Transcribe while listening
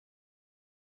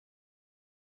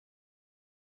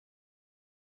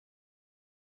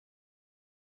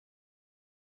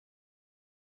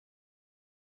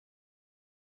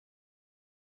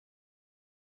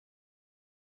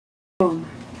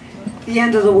The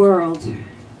end of the world.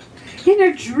 In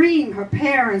her dream, her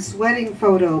parents' wedding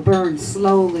photo burned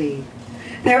slowly.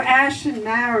 Their ashen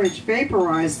marriage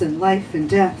vaporized in life and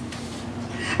death.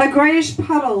 A grayish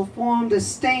puddle formed a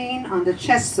stain on the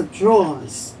chest of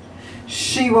drawers.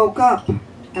 She woke up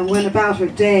and went about her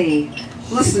day,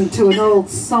 listened to an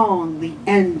old song, The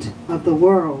End of the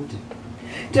World.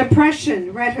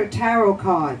 Depression read her tarot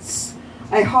cards.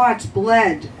 A heart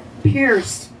bled,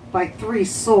 pierced by 3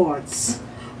 swords.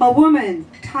 A woman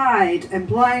tied and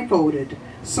blindfolded,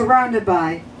 surrounded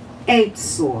by 8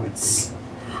 swords.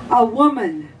 A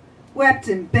woman wept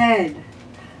in bed.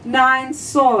 9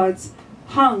 swords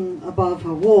hung above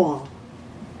her wall.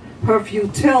 Her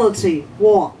futility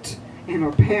walked in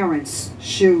her parents'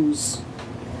 shoes.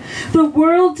 The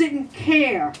world didn't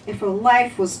care if her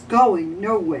life was going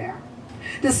nowhere.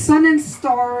 The sun and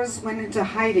stars went into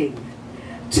hiding.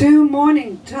 2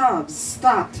 mourning doves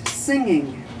stopped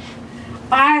singing.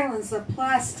 Islands of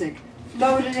plastic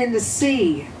floated in the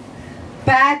sea.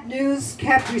 Bad news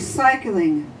kept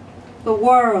recycling. The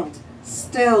world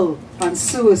still on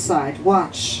suicide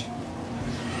watch.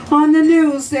 On the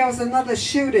news there was another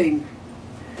shooting.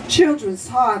 Children's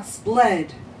hearts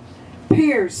bled,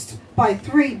 pierced by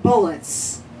 3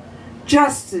 bullets.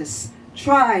 Justice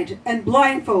tried and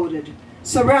blindfolded,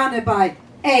 surrounded by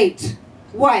 8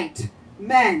 white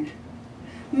men.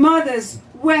 Mothers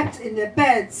wept in their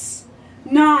beds.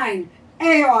 9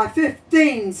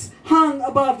 AR-15s hung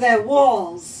above their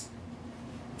walls.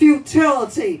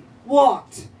 Futility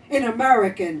walked in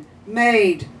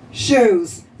American-made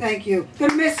shoes. Thank you.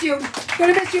 Gonna miss you.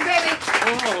 Gonna miss you, baby.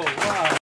 Oh, wow.